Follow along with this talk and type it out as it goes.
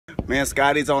Man,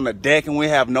 Scotty's on the deck and we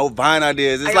have no Vine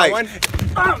ideas. It's like,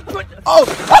 oh,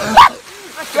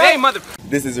 hey, mother.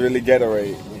 This is really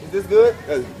Gatorade. Is this good?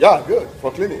 Yeah, good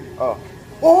for cleaning. Boy,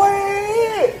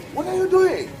 what are you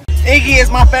doing? Iggy is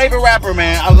my favorite rapper,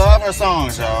 man. I love her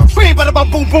songs, y'all. Boom, boom,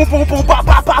 boom, boom, boom, boom, bop,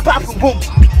 bop, bop, bop, boom, boom.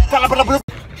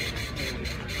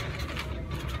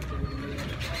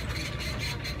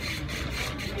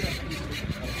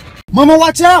 Mama,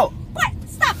 watch out! What?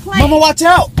 Stop playing! Mama, watch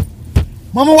out!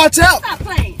 Mama, watch out! Stop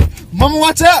playing! Mama,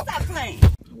 watch out! Stop playing!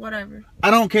 Whatever.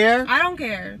 I don't care. I don't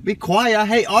care. Be quiet. I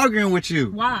hate arguing with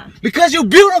you. Why? Because you're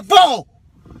beautiful!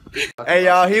 Hey,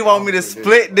 y'all, he want me to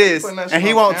split this, and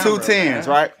he want 2 10s,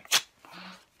 right?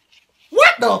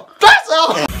 What the? That's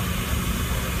all!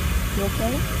 You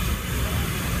okay?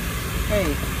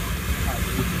 Hey.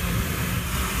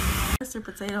 Mr.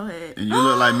 Potato Head. And you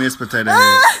look like Miss Potato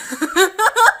Head.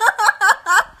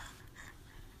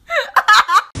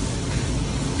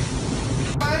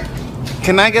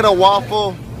 Can I get a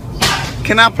waffle?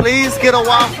 Can I please get a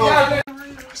waffle?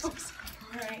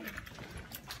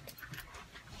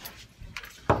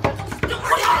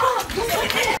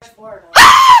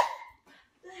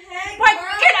 Wait,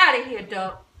 get out of here,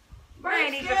 Doug. I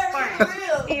ain't even fine.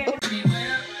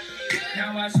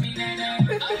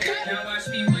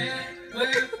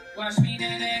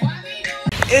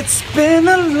 It's been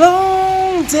a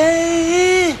long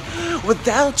day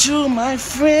without you, my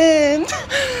friend.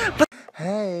 But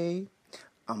hey,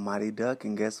 I'm Mighty Duck,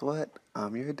 and guess what?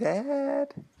 I'm your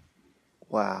dad.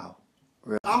 Wow.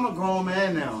 I'm a grown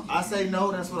man now. I say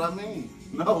no, that's what I mean.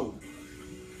 No.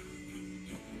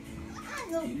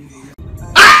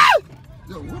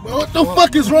 What the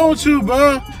fuck is wrong with you,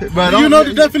 bro? But you know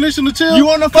the definition of chill? You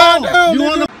on the phone? You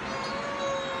on the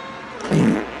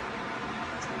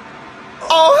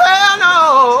Oh, hell no!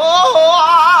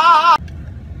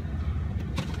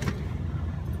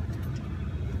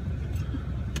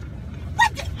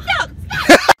 What the fuck?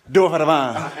 Do it for the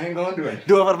vine. I ain't gonna do it.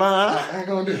 Do it for the vine. I ain't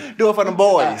gonna do it. Do it for the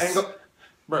boys.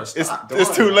 Bro, stop.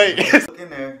 It's too late. Look in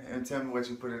there and tell me what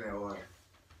you put in that water.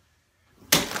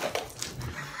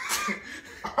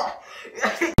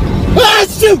 Ah,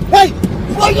 shoot! Hey!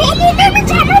 Well, you almost made me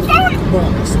drop my phone! Bro,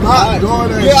 stop doing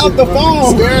that. Get off the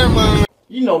phone! Scared, man.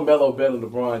 You know Melo better than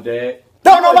LeBron, Dad.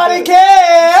 Don't nobody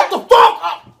care! What the fuck?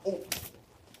 Oh.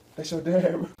 That's your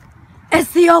dad, bro.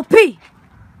 S-C-O-P.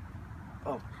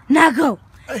 Oh. Now go.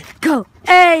 Hey. Go.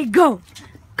 Hey, go.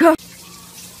 Go.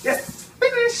 Yes.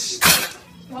 Finish.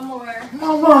 One more.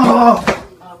 Mama!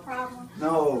 Problem?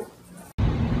 No.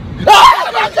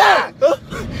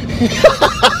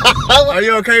 Are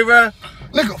you okay, bro?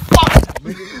 Nigga, fuck.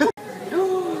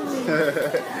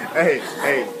 Hey,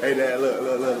 Dad, look.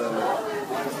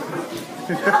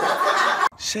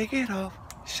 Shake it off.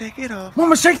 Shake it off.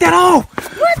 Mama, shake that off!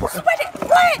 What?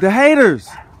 The haters.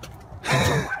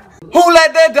 Who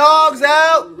let their dogs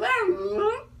out?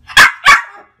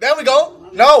 There we go.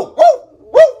 No. Woo,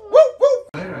 woo, woo, woo.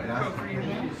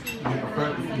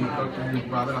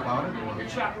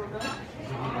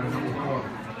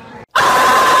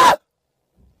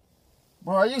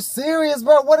 Bro, are you serious,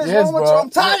 bro? What is wrong with you? I'm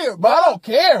tired, bro. I don't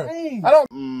care. I don't.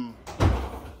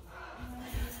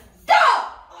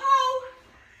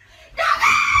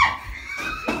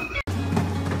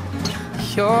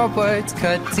 Your words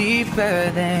cut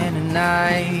deeper than a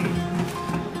knife.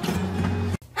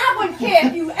 I wouldn't care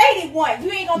if you 81.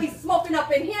 You ain't gonna be smoking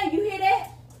up in here. You hear that?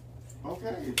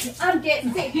 Okay. I'm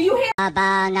getting sick. Do you hear? Ba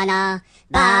ba na na,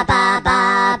 ba ba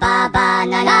ba ba ba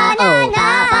na na na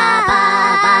na, ba ba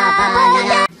ba na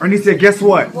na. Ernesta, guess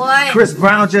what? What? Chris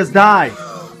Brown just died.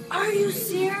 Are you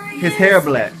serious? His hair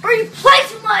black. Are you playing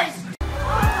too much?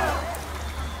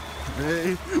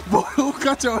 Hey, boy, who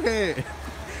cut your head?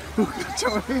 Who cut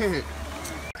your head?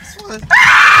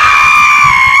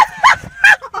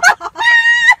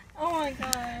 Oh my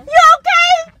god. You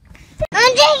okay?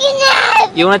 I'm taking a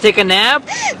nap. You want to take a nap?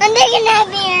 I'm taking a nap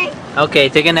here. Okay,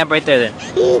 take a nap right there then.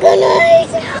 Good night.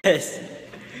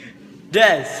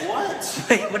 Des. What?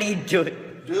 Wait, what are you doing?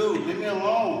 Dude, leave me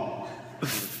alone.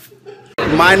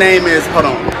 My name is, hold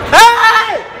on.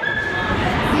 Hey!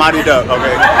 Mighty Duck,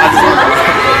 okay?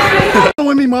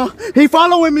 Following me, ma. He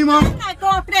following me, ma. I'm not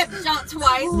going for that jump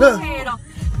twice. Look. Head on.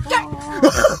 What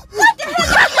the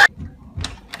heck?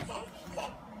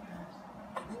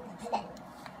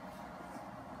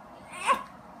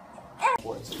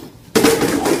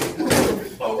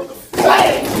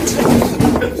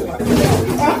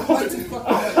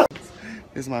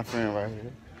 This is my friend right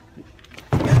here.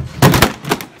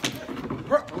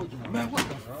 Man, what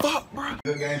the fuck, bro?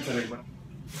 Good game today, bro.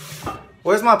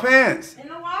 Where's my pants? In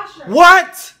the washer.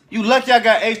 What? You lucky I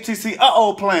got HTC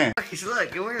uh-oh playing.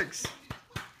 Look, it works.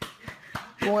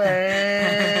 What?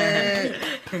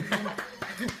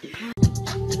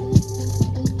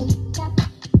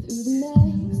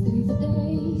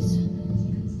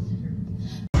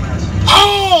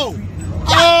 Oh!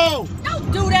 Oh!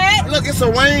 Don't do that. Look, it's a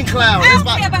rain cloud. I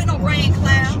don't care about no rain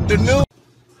cloud. The new.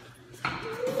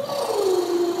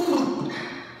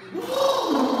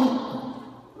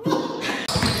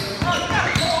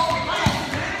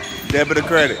 Debit or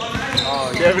credit?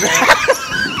 Oh, debit.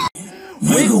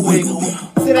 Wiggle, wiggle.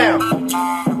 Sit down.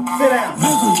 Sit down.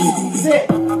 Sit.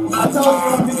 I told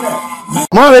you to do that.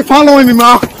 Mom, they following me,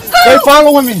 Mom. They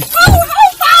following me. Who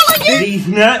following you? These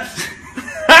nuts.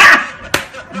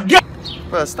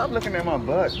 Bro, stop looking at my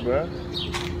butt, bro.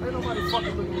 Ain't nobody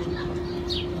fucking looking at me.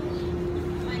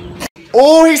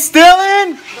 Oh, he's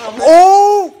stealing?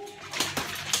 Oh!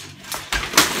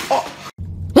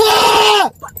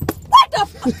 Ah! What the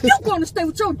fuck? You gonna stay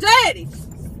with your daddy?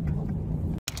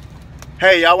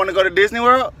 Hey, y'all want to go to Disney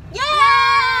World? Yeah!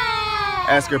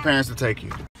 Ask your parents to take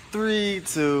you. 3,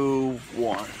 2,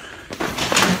 1.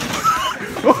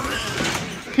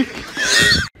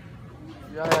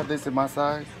 Y'all have this in my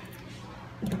size?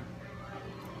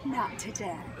 Not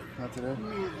today. Not today?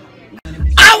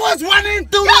 I was running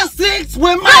through the 6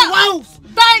 with my wolf!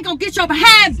 I ain't gonna get your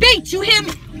behind beat, you hear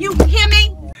me? You hear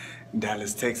me?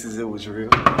 Dallas, Texas, it was real.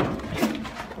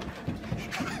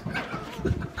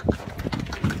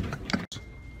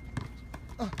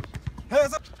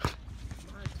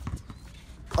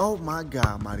 Oh my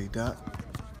God, Mighty Duck.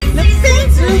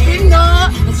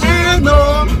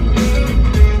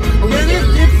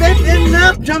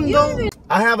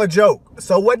 I have a joke.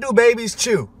 So what do babies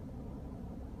chew?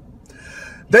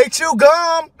 They chew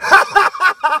gum.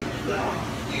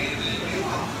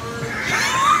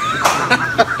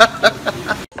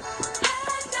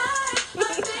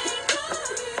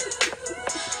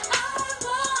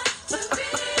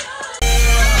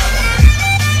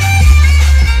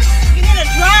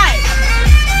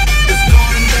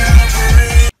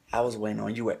 I was waiting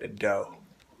on you at the door.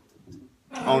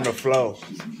 On the floor.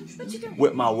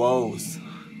 With my woes.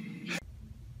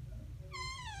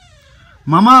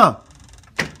 Mama!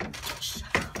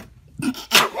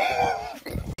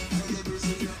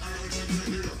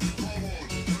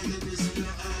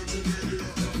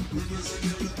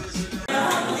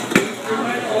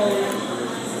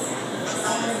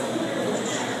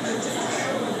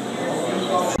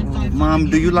 Mom,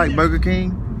 do you like Burger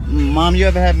King? Mom, you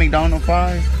ever had McDonald's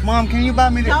fries? Mom, can you buy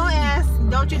me this? Don't ask.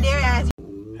 Don't you dare ask.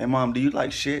 Hey, Mom, do you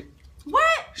like shit?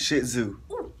 What? Shih Tzu.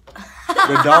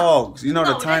 The dogs. You know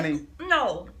the tiny...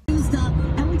 No.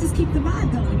 And we just keep the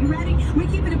vibe going. You ready? We're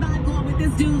keeping the vibe going with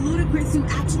this dude, Ludacris, who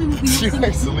actually will be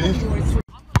hosting.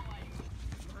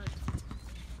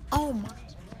 Oh my.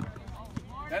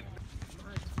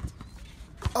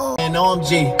 And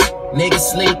OMG,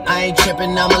 niggas sleep, I ain't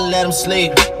tripping, I'ma let them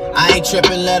sleep. I ain't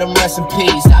tripping, let them rest in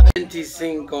peace.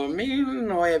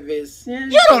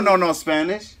 25,900. You don't know no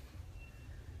Spanish.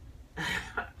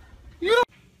 You don't.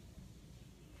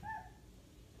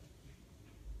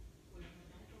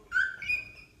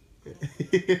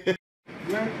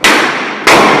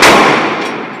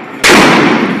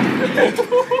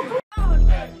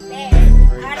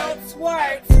 I don't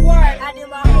twerk. I do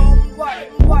my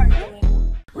homework.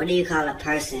 What do you call a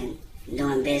person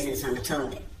doing business on the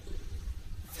toilet?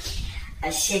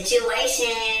 A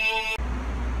situation.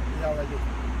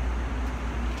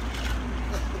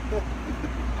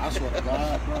 I swear to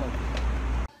God, bro.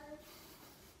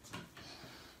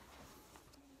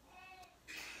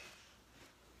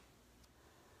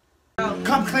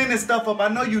 Come clean this stuff up. I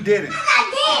know you didn't.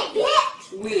 I did,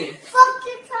 bitch! When? Fuck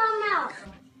your tongue out.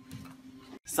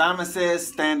 Simon says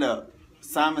stand up.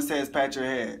 Simon says pat your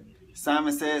head.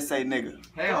 Simon says say nigga.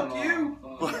 Hell you.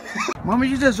 Mama,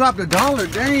 you just dropped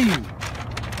 $1. Dang.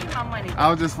 My money.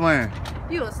 I was just playing.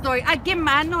 You a story. I give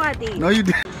mine. No, I did. No, you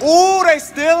didn't. Ooh, they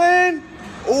stealing.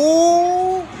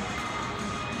 Ooh.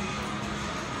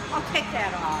 I'll take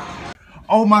that off.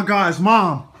 Oh my gosh,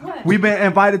 Mom. What? We've been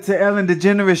invited to Ellen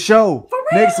DeGeneres show. For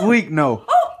real? Next week, no.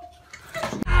 Oh.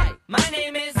 My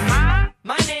name is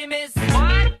Mighty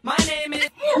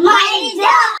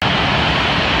Duck!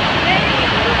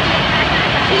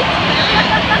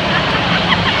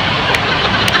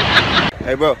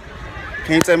 Hey, bro.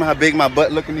 Can you tell me how big my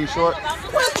butt look in these shorts?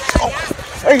 Oh.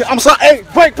 Hey, I'm sorry. Hey,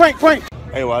 prank.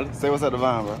 Hey, Wally, say what's up to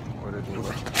Vine, bro. What it do,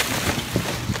 bro?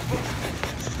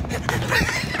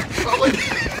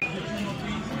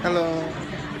 Hello.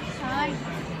 Hi.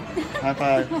 High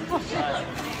five.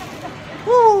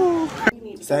 Woo.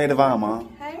 Say hey to Vine,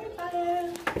 Mom. Hey,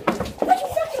 buddy.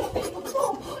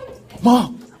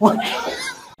 Mom, what?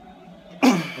 The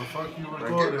fuck you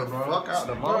recording, bro? Fuck out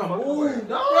the motherfucker.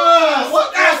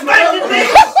 What that's making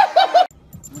this?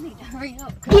 I need to hurry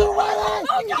up.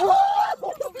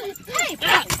 Hey,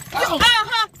 yeah.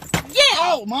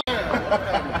 Oh my!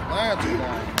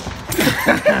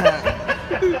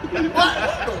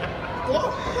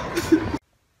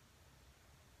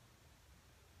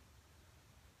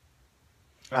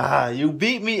 Ah, you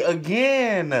beat me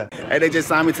again. Hey, they just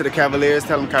signed me to the Cavaliers.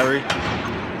 Tell them, Kyrie.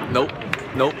 Nope.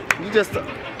 Nope. You just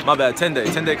My bad.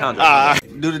 10-day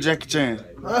contract. do the Jackie Chan.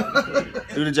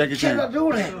 Do the Jackie Chan.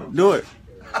 Do it.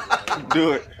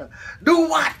 Do it. Do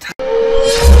what?